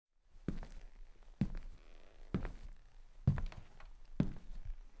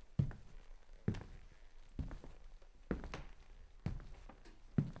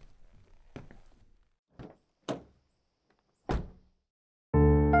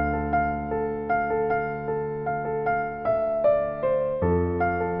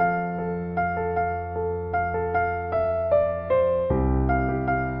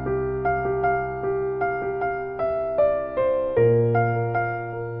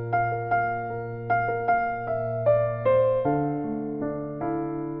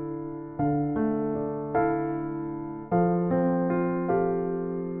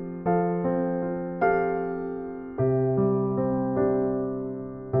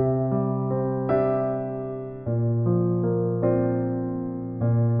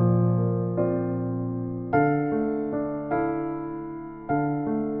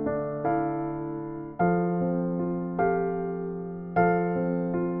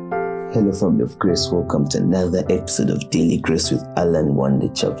Hello, family of grace. Welcome to another episode of Daily Grace with Alan Wonder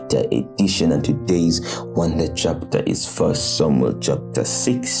Chapter Edition. And today's Wonder Chapter is 1 Samuel chapter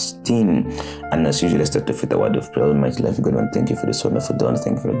 16. And as usual, let's start off with a word of prayer. Almighty life, God, and thank you for this wonderful day. And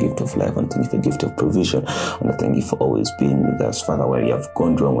thank you for the gift of life. And thank you for the gift of provision. And thank you for always being with us, Father, where we have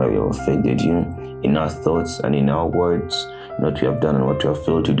gone wrong, where we have offended you in our thoughts and in our words. What we have done and what we have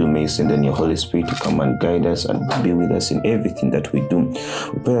failed to do, may you send in your Holy Spirit to come and guide us and be with us in everything that we do.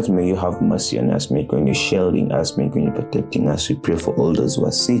 We pray that may you have mercy on us, may you shielding us, may you protecting us. We pray for all those who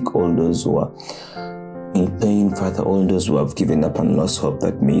are sick, all those who are in pain, Father, all those who have given up and lost hope,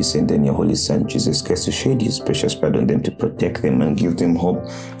 that may you send in your Holy Son, Jesus Christ, to shed his precious blood on them, to protect them and give them hope,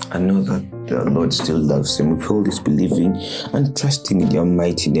 and know that the Lord still loves them. We hold this believing and trusting in your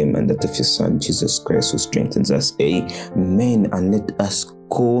mighty name, and that of your Son, Jesus Christ, who strengthens us. Amen. And let us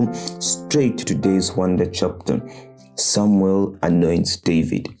go straight to today's wonder chapter. Samuel anoints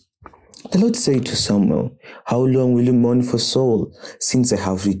David. The Lord said to Samuel, "How long will you mourn for Saul, since I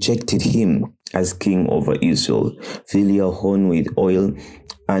have rejected him as king over Israel? Fill your horn with oil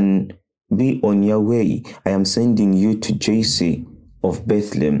and be on your way. I am sending you to Jesse of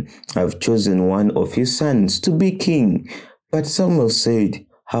Bethlehem. I have chosen one of his sons to be king." But Samuel said,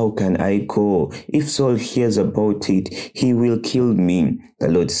 "How can I go? If Saul hears about it, he will kill me." The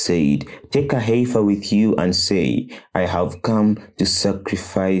Lord said, "Take a heifer with you and say, I have come to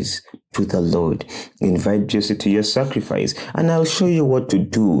sacrifice to the Lord. Invite Jesse to your sacrifice, and I'll show you what to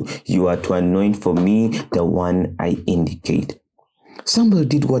do. You are to anoint for me the one I indicate." Samuel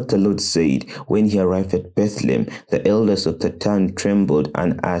did what the Lord said. When he arrived at Bethlehem, the elders of the town trembled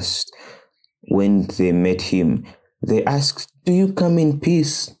and asked when they met him. They asked, "Do you come in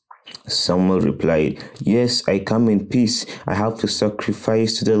peace?" Samuel replied, "Yes, I come in peace. I have to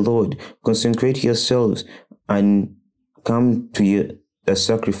sacrifice to the Lord. Consecrate yourselves and come to the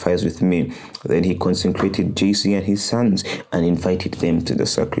sacrifice with me." Then he consecrated Jesse and his sons and invited them to the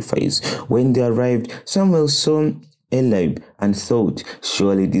sacrifice. When they arrived, Samuel saw Eliab and thought,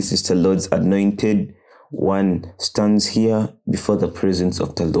 "Surely this is the Lord's anointed one stands here before the presence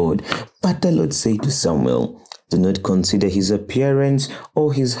of the Lord." But the Lord said to Samuel, "Do not consider his appearance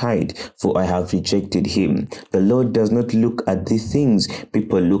or his height, for I have rejected him. The Lord does not look at the things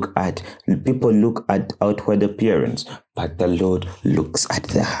people look at. People look at outward appearance, but the Lord looks at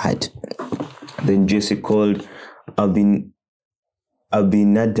the heart." Then Jesse called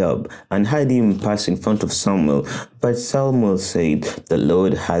Abinadab and had him pass in front of Samuel. But Samuel said, "The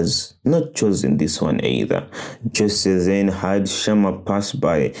Lord has not chosen this one either." Jesse then had Shammah pass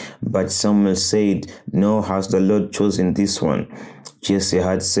by, but Samuel said, "Nor has the Lord chosen this one." Jesse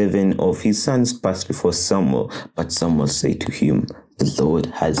had 7 of his sons pass before Samuel, but Samuel said to him, "The Lord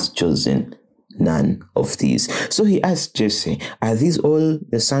has chosen none of these." So he asked Jesse, "Are these all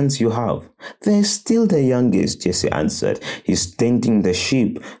the sons you have?" "They're still the youngest," Jesse answered. "He's tending the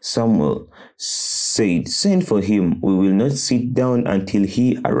sheep." Samuel said, "Send for him. We will not sit down until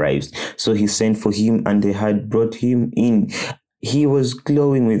he arrives." So he sent for him, and they had brought him in. He was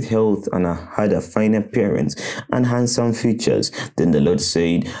glowing with health and had a fine appearance and handsome features. Then the Lord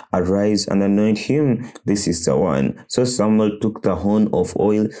said, "Arise and anoint him. This is the one." So Samuel took the horn of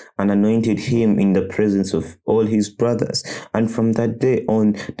oil and anointed him in the presence of all his brothers. And from that day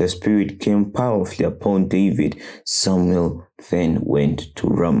on, the Spirit came powerfully upon David. Samuel then went to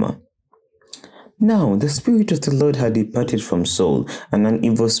Ramah. Now the Spirit of the Lord had departed from Saul, and an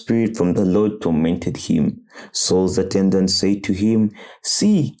evil spirit from the Lord tormented him. Saul's attendants said to him,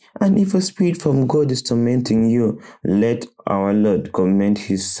 "See, an evil spirit from God is tormenting you. Let our Lord command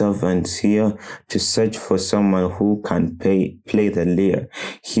his servants here to search for someone who can play the lyre.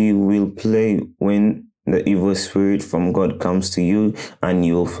 He will play when the evil spirit from God comes to you, and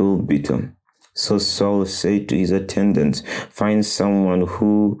you will feel bitter." So Saul said to his attendants, "Find someone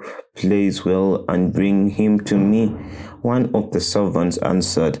who plays well and bring him to me." One of the servants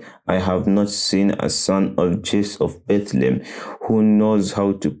answered, "I have not seen a son of Jesse of Bethlehem who knows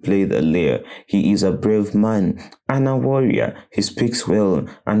how to play the lyre. He is a brave man and a warrior. He speaks well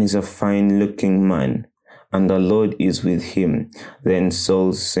and is a fine-looking man, and the Lord is with him." Then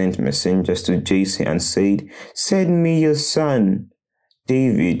Saul sent messengers to Jesse and said, "Send me your son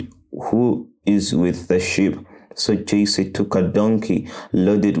David, who is with the sheep." So Jesse took a donkey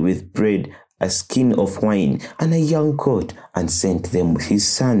loaded with bread, a skin of wine, and a young goat, and sent them with his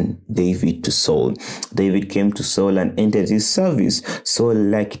son David to Saul. David came to Saul and entered his service. Saul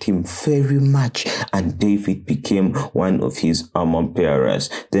liked him very much, and David became one of his armor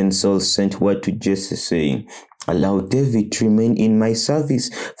bearers. Then Saul sent word to Jesse, saying, Allow David to remain in my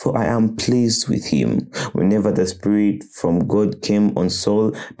service, for I am pleased with him. Whenever the Spirit from God came on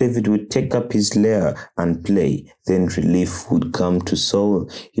Saul, David would take up his lyre and play. Then relief would come to Saul.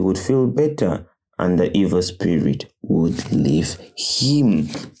 He would feel better, and the evil spirit would leave him.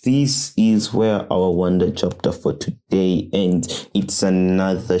 This is where our wonder chapter for today ends. It's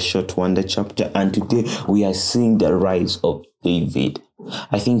another short wonder chapter, and today we are seeing the rise of David.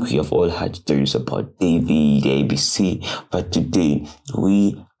 I think we have all heard stories about David, ABC, but today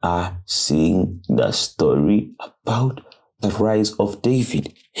we are seeing the story about the rise of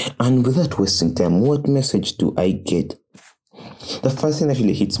David. And without wasting time, what message do I get? The first thing that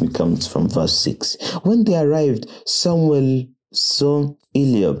really hits me comes from verse 6. When they arrived, Samuel saw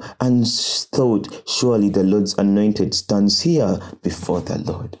Eliab and thought, surely the Lord's anointed stands here before the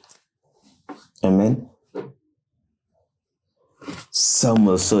Lord. Amen.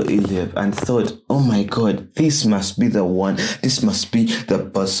 Samuel saw Eliab and thought, oh my God, this must be the one, this must be the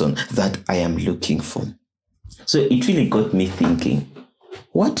person that I am looking for. So it really got me thinking,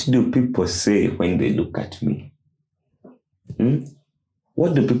 what do people say when they look at me?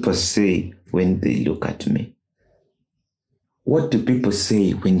 What do people say when they look at me? What do people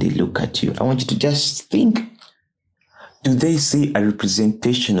say when they look at you? I want you to just think. Do they see a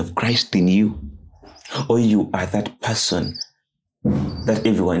representation of Christ in you? Or you are that person that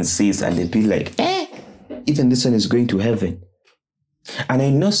everyone sees and they be like, even this one is going to heaven. And I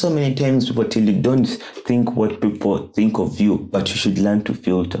know so many times people tell you, don't think what people think of you, but you should learn to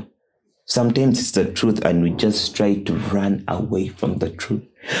filter. Sometimes it's the truth and we just try to run away from the truth.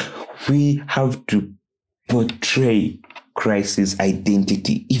 We have to portray Christ's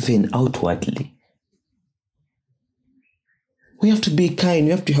identity even outwardly. We have to be kind.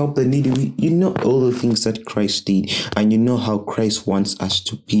 We have to help the needy. You know all the things that Christ did, and you know how Christ wants us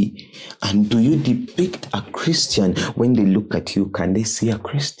to be. And do you depict a Christian? When they look at you, can they see a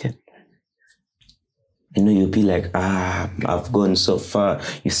Christian? I know you'll be like, I've gone so far.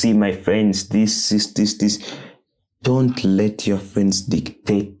 You see my friends, this. Don't let your friends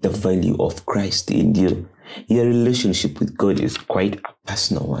dictate the value of Christ in you. Your relationship with God is quite a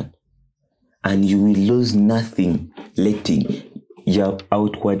personal one. And you will lose nothing letting your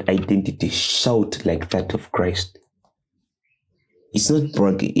outward identity shout like that of Christ. It's not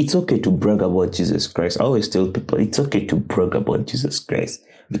bragging. It's okay to brag about Jesus Christ. I always tell people it's okay to brag about Jesus Christ,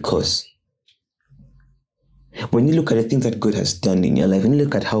 because when you look at the things that God has done in your life, when you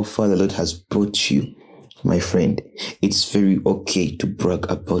look at how far the Lord has brought you, my friend, it's very okay to brag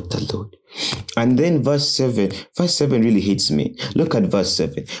about the Lord. And then verse 7 really hits me. Look at verse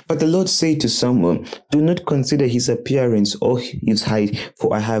 7. But the Lord said to Samuel, do not consider his appearance or his height,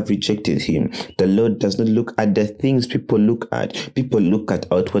 for I have rejected him. The Lord does not look at the things people look at. People look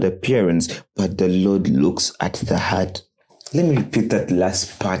at outward appearance, but the Lord looks at the heart. Let me repeat that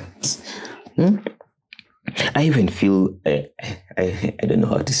last part. I even feel, I don't know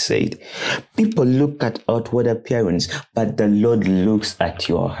how to say it. People look at outward appearance, but the Lord looks at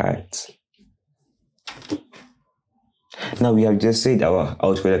your heart. Now, we have just said our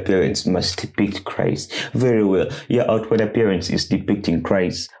outward appearance must depict Christ. Very well. Your outward appearance is depicting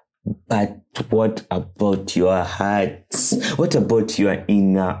Christ. But what about your heart? What about your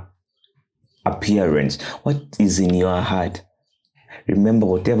inner appearance? What is in your heart? Remember,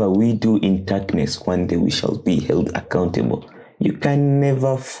 whatever we do in darkness, one day we shall be held accountable. You can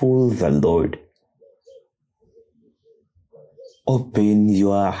never fool the Lord. Open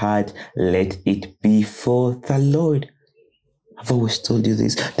your heart. Let it be for the Lord. I've always told you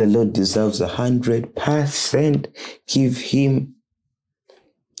this. The Lord deserves 100%. Give him.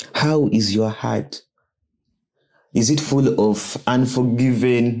 How is your heart? Is it full of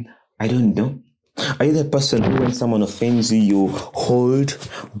unforgiven? I don't know. Are you the person who, when someone offends you, you hold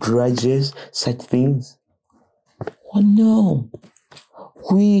grudges, such things? Oh no.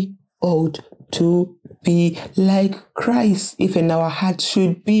 We ought to be like Christ. Even our heart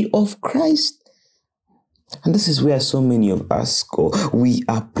should be of Christ. And this is where so many of us go. We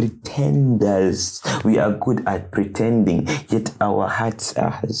are pretenders. We are good at pretending, yet our hearts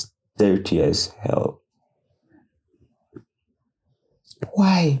are as dirty as hell.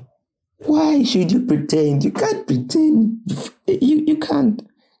 Why? Why should you pretend? You can't pretend. You can't.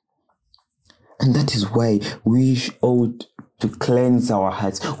 And that is why we ought to cleanse our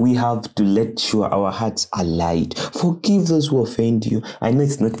hearts. We have to let sure our hearts are light. Forgive those who offend you. I know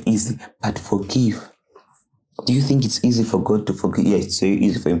it's not easy, but forgive. Do you think it's easy for God to forgive? Yeah, it's very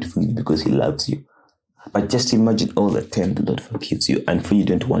easy for him to forgive because he loves you. But just imagine all the time the Lord forgives you, and for you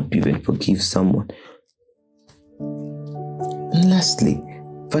don't want to even forgive someone. And lastly,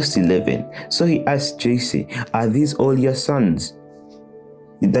 Verse 11. So he asked Jesse, are these all your sons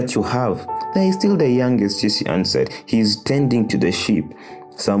that you have? There is still the youngest, Jesse answered. He is tending to the sheep.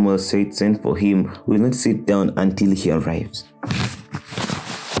 Samuel said, send for him. We will not sit down until he arrives.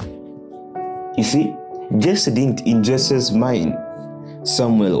 You see, Jesse didn't, in Jesse's mind,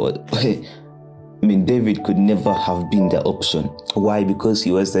 David could never have been the option. Why? Because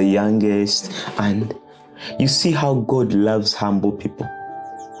he was the youngest. And you see how God loves humble people.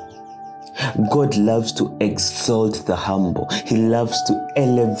 God loves to exalt the humble. He loves to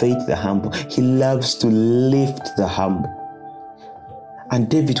elevate the humble. He loves to lift the humble. And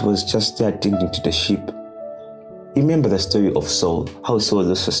David was just there tending to the sheep. Remember the story of Saul, how Saul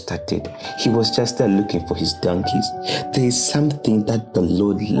also started. He was just there looking for his donkeys. There is something that the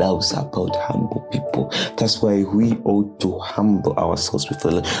Lord loves about humble people. That's why we ought to humble ourselves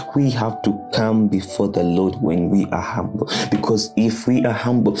before the Lord. We have to come before the Lord when we are humble. Because if we are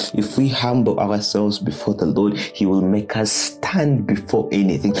humble, if we humble ourselves before the Lord, He will make us stand before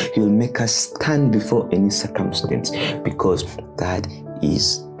anything. He will make us stand before any circumstance. Because that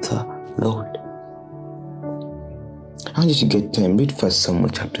is the Lord. How did you get time? Read 1 Samuel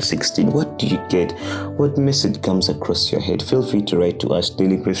chapter 16. What do you get? What message comes across your head? Feel free to write to us,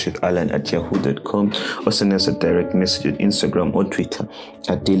 dailygracewithalan@yahoo.com, or send us a direct message on Instagram or Twitter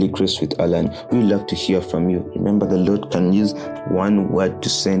at dailygracewithalan. We love to hear from you. Remember, the Lord can use one word to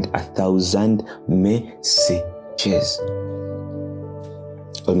send 1,000 messages.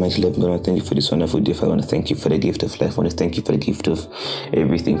 Almighty Lord, I want to thank you for this wonderful day. I want to thank you for the gift of life. I want to thank you for the gift of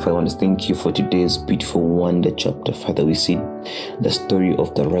everything. I want to thank you for today's beautiful wonder chapter. Father, we see the story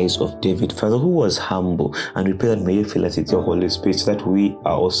of the rise of David, Father, who was humble. And we pray that may you fill us with your Holy Spirit, so that we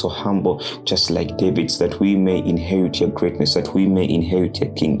are also humble, just like David, so that we may inherit your greatness, that we may inherit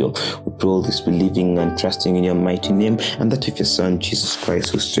your kingdom. We pray all this believing and trusting in your mighty name, and that of your Son, Jesus Christ,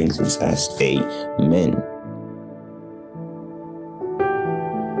 who strengthens us. Amen.